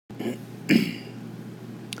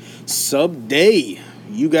Sub day.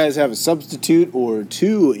 You guys have a substitute or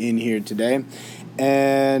two in here today,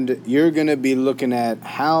 and you're going to be looking at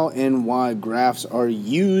how and why graphs are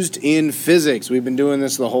used in physics. We've been doing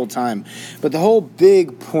this the whole time, but the whole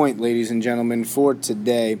big point, ladies and gentlemen, for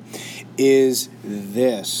today is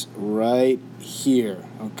this right here,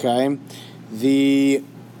 okay? The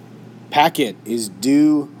packet is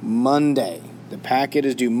due Monday. The packet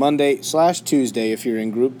is due Monday/Tuesday if you're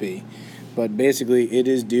in Group B. But basically, it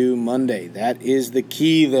is due Monday. That is the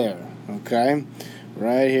key there, okay?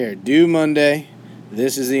 Right here, due Monday.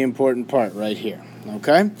 This is the important part right here,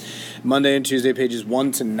 okay? Monday and Tuesday, pages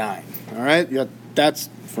 1 to 9, all right? That's,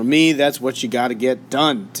 for me, that's what you got to get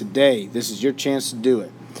done today. This is your chance to do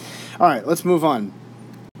it. All right, let's move on.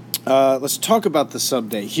 Let's talk about the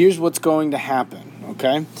sub-day. Here's what's going to happen,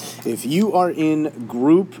 okay? If you are in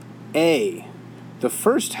Group A, the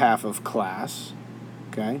first half of class,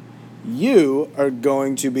 okay, you are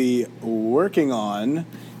going to be working on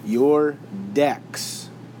your decks,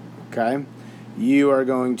 okay? You are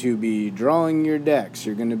going to be drawing your decks.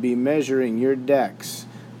 You're going to be measuring your decks,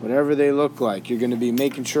 whatever they look like. You're going to be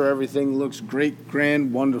making sure everything looks great,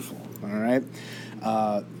 grand, wonderful, all right?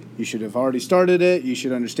 You should have already started it. You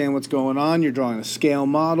should understand what's going on. You're drawing a scale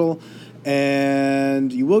model,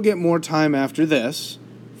 and you will get more time after this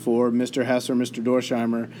for Mr. Hess or Mr.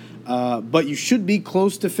 Dorsheimer, but you should be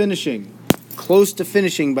close to finishing. Close to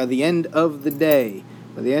finishing by the end of the day.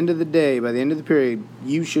 By the end of the day, by the end of the period,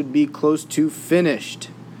 you should be close to finished.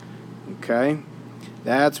 Okay?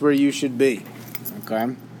 That's where you should be.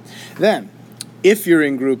 Okay? Then, if you're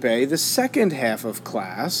in Group A, the second half of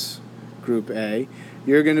class, Group A,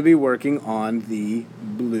 you're going to be working on the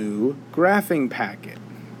blue graphing packet.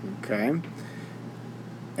 Okay?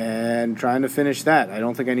 And trying to finish that. I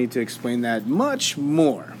don't think I need to explain that much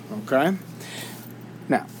more, okay?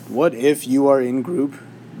 Now, what if you are in Group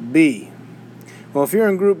B? Well, if you're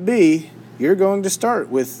in Group B, you're going to start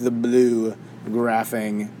with the blue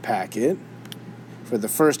graphing packet for the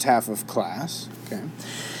first half of class, okay?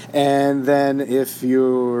 And then if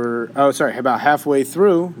you're, about halfway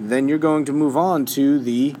through, then you're going to move on to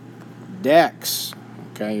the decks,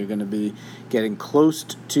 okay? You're going to be getting close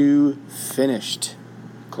to finished.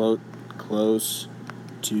 Close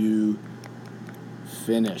to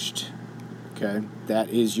finished. Okay, that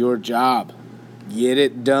is your job. Get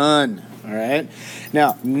it done. All right.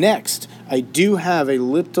 Now, next, I do have a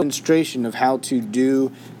little demonstration of how to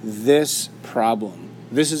do this problem.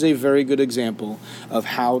 This is a very good example of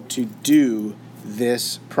how to do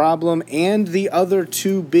this problem and the other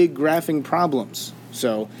two big graphing problems.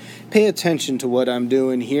 So pay attention to what I'm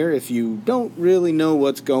doing here. If you don't really know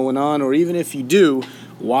what's going on, or even if you do,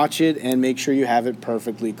 watch it and make sure you have it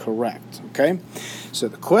perfectly correct, okay? So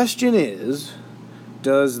the question is,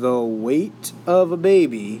 does the weight of a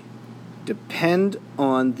baby depend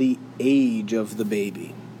on the age of the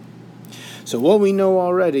baby? So what we know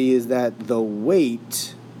already is that the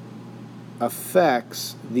weight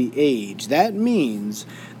affects the age. That means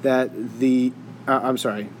that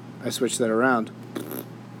I switched that around.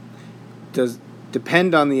 Does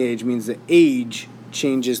depend on the age means the age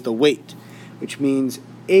changes the weight, which means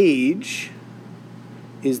age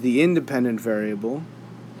is the independent variable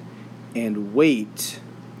and weight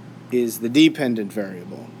is the dependent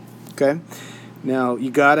variable. Okay? Now,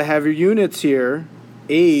 you got to have your units here.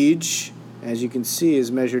 Age, as you can see, is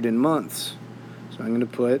measured in months. So I'm going to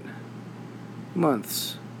put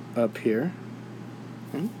months up here.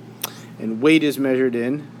 Okay? And weight is measured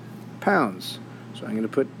in pounds. So I'm going to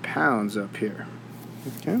put pounds up here.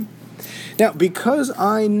 Okay? Now, because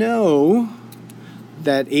I know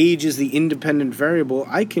that age is the independent variable,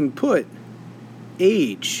 I can put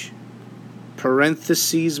age,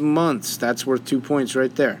 parentheses months. That's worth 2 points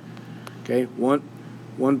right there. Okay? One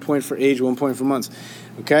point for age, 1 point for months.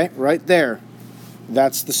 Okay? Right there.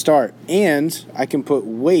 That's the start. And I can put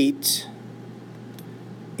weight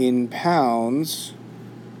in pounds,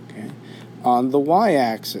 okay, on the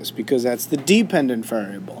y-axis, because that's the dependent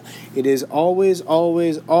variable. It is always,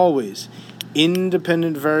 always, always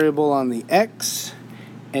independent variable on the x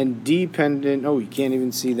and dependent, you can't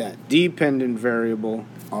even see that, dependent variable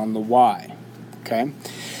on the y. Okay?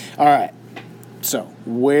 All right. So,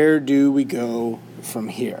 where do we go from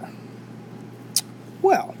here?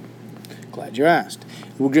 Well, glad you asked.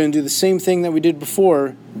 We're going to do the same thing that we did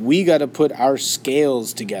before. We got to put our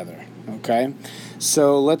scales together, okay?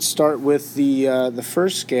 So let's start with the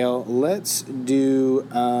first scale. Let's do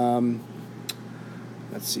the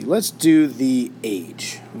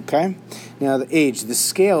age, okay? Now the age, the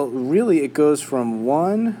scale, really it goes from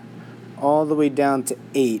 1 all the way down to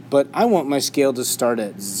 8. But I want my scale to start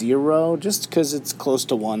at 0 just because it's close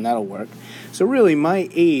to 1. That'll work. So really, my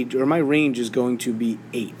age or my range is going to be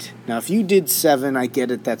 8. Now, if you did 7, I get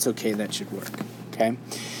it. That's okay. That should work. Okay?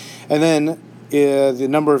 And then the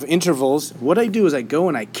number of intervals, what I do is I go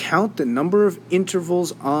and I count the number of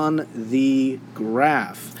intervals on the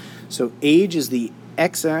graph. So age is the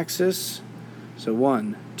x-axis. So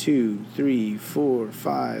 1, 2, 3, 4,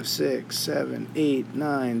 5, 6, 7, 8,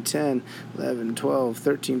 9, 10, 11, 12,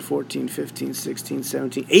 13, 14, 15, 16,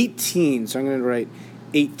 17, 18. So I'm going to write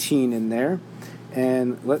 18 in there.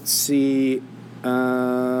 And let's see.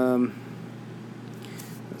 Let's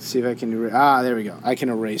see if I can erase. There we go. I can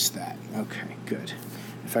erase that. Okay, good.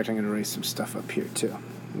 In fact, I'm going to erase some stuff up here too.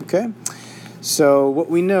 Okay? So what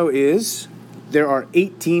we know is there are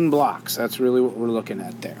 18 blocks. That's really what we're looking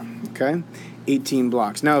at there. Okay? 18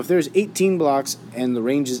 blocks. Now, if there's 18 blocks and the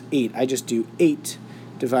range is 8, I just do 8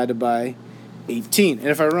 divided by 18. And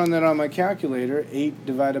if I run that on my calculator, 8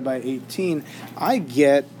 divided by 18, I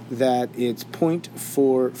get that it's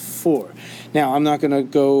 0.44. Now, I'm not going to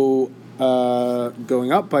go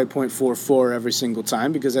going up by 0.44 every single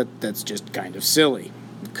time because that's just kind of silly.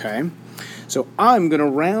 Okay? So I'm going to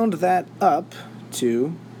round that up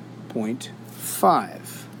to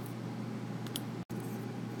 0.5.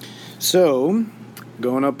 So,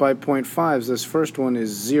 going up by 0.5s, this first one is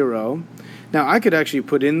 0. Now, I could actually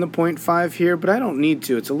put in the 0.5 here, but I don't need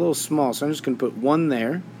to. It's a little small, so I'm just going to put 1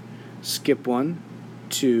 there, skip 1,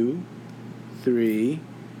 2, 3,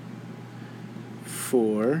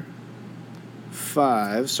 4,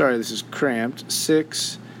 5. Sorry, this is cramped.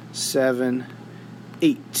 6, 7,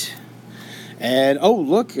 8. And, oh,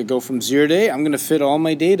 look, I go from 0 to 8. I'm going to fit all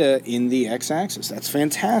my data in the x-axis. That's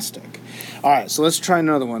fantastic. All right, so let's try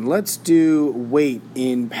another one. Let's do weight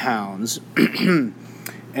in pounds.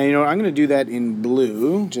 And, I'm going to do that in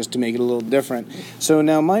blue just to make it a little different. So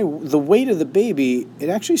now the weight of the baby, it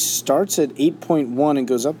actually starts at 8.1 and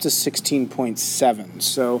goes up to 16.7.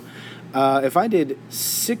 So if I did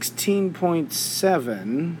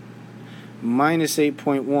 16.7 minus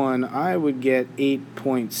 8.1, I would get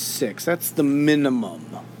 8.6. That's the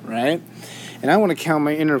minimum, right? And I want to count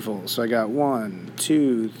my intervals. So I got 1,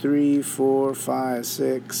 2, 3, 4, 5,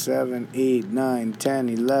 6, 7, 8, 9, 10,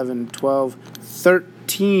 11, 12,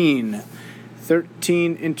 13.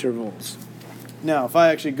 13 intervals. Now, if I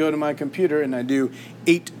actually go to my computer and I do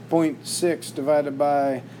 8.6 divided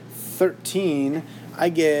by 13, I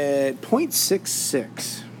get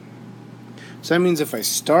 0.66. So that means if I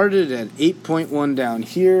started at 8.1 down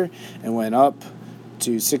here and went up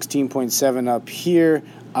to 16.7 up here,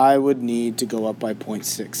 I would need to go up by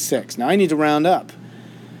 0.66. Now, I need to round up.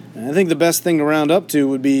 And I think the best thing to round up to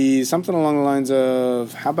would be something along the lines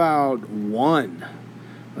of, how about 1?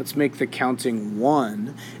 Let's make the counting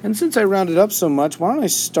 1. And since I rounded up so much, why don't I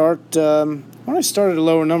start at a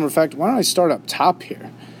lower number? In fact, why don't I start up top here?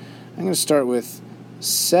 I'm going to start with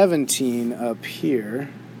 17 up here.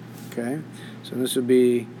 Okay, so this would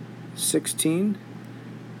be 16,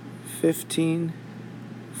 15,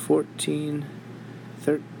 14,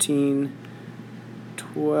 13,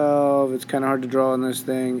 12, it's kind of hard to draw on this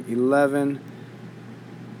thing, 11,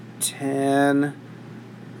 10,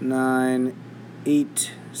 9,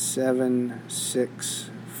 8, 7, 6,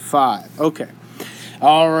 5. Okay.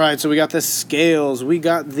 All right, so we got the scales. We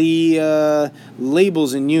got the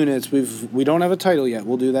labels and units. We don't have a title yet.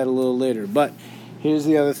 We'll do that a little later. But here's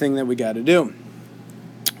the other thing that we got to do.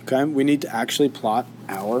 Okay, we need to actually plot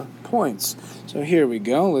our points. So here we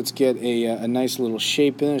go. Let's get a nice little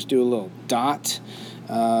shape in there. Let's do a little dot.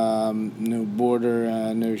 No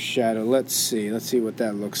border, no shadow. Let's see what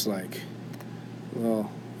that looks like. Well,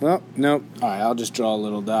 nope. All right, I'll just draw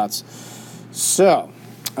little dots. So,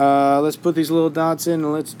 let's put these little dots in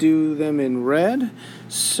and let's do them in red.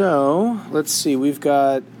 So, let's see. We've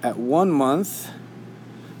got, at 1 month,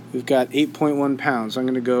 we've got 8.1 pounds. So I'm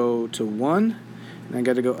going to go to 1, and I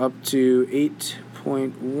got to go up to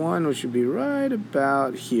 8.1, which would be right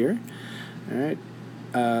about here. All right.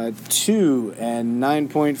 2 and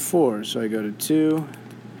 9.4. So I go to 2.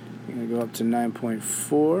 I'm going to go up to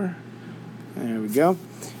 9.4. There we go.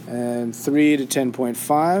 And 3 to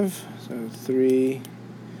 10.5. So 3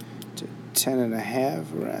 to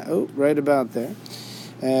 10.5. Right about there.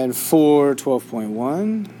 And 4,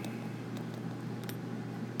 12.1.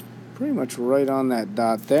 Pretty much right on that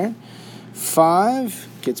dot there. 5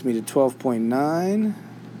 gets me to 12.9.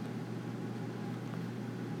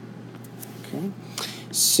 Okay.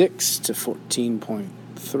 6 to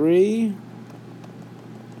 14.3.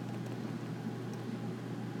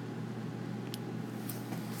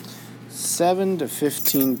 7 to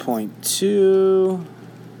 15.2.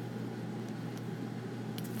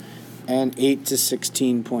 and 8 to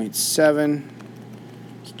 16.7.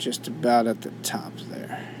 It's just about at the top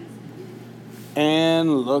there.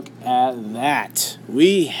 And look at that.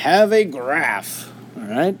 We have a graph. All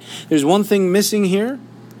right. There's one thing missing here,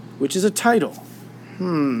 which is a title.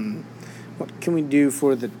 What can we do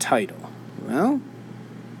for the title? Well,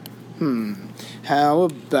 how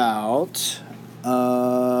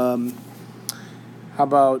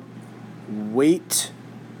about weight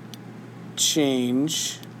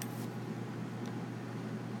change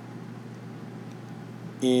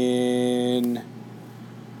in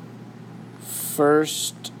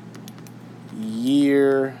first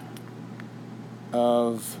year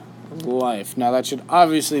of life. Now that should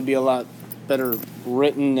obviously be a lot better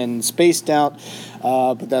written and spaced out,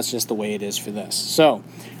 but that's just the way it is for this. So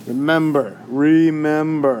remember,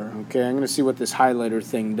 okay, I'm going to see what this highlighter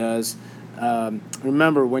thing does.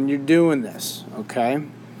 Remember when you're doing this, okay,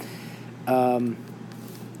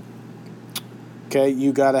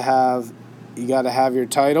 you gotta have your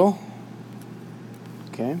title.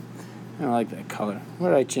 Okay, I don't like that color.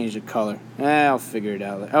 Where did I change the color? I'll figure it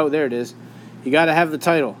out. Oh, there it is. You gotta have the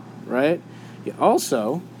title, right? You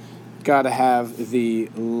also gotta have the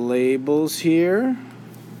labels here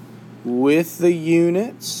with the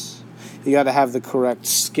units. You gotta have the correct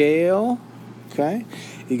scale. Okay,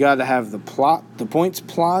 you gotta have the points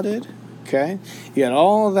plotted. Okay, you got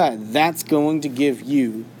all of that. That's going to give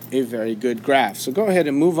you a very good graph. So go ahead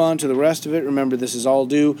and move on to the rest of it. Remember, this is all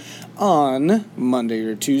due on Monday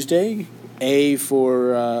or Tuesday. A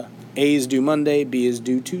is due Monday, B is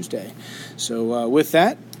due Tuesday. So with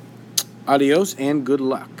that, adios and good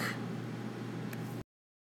luck.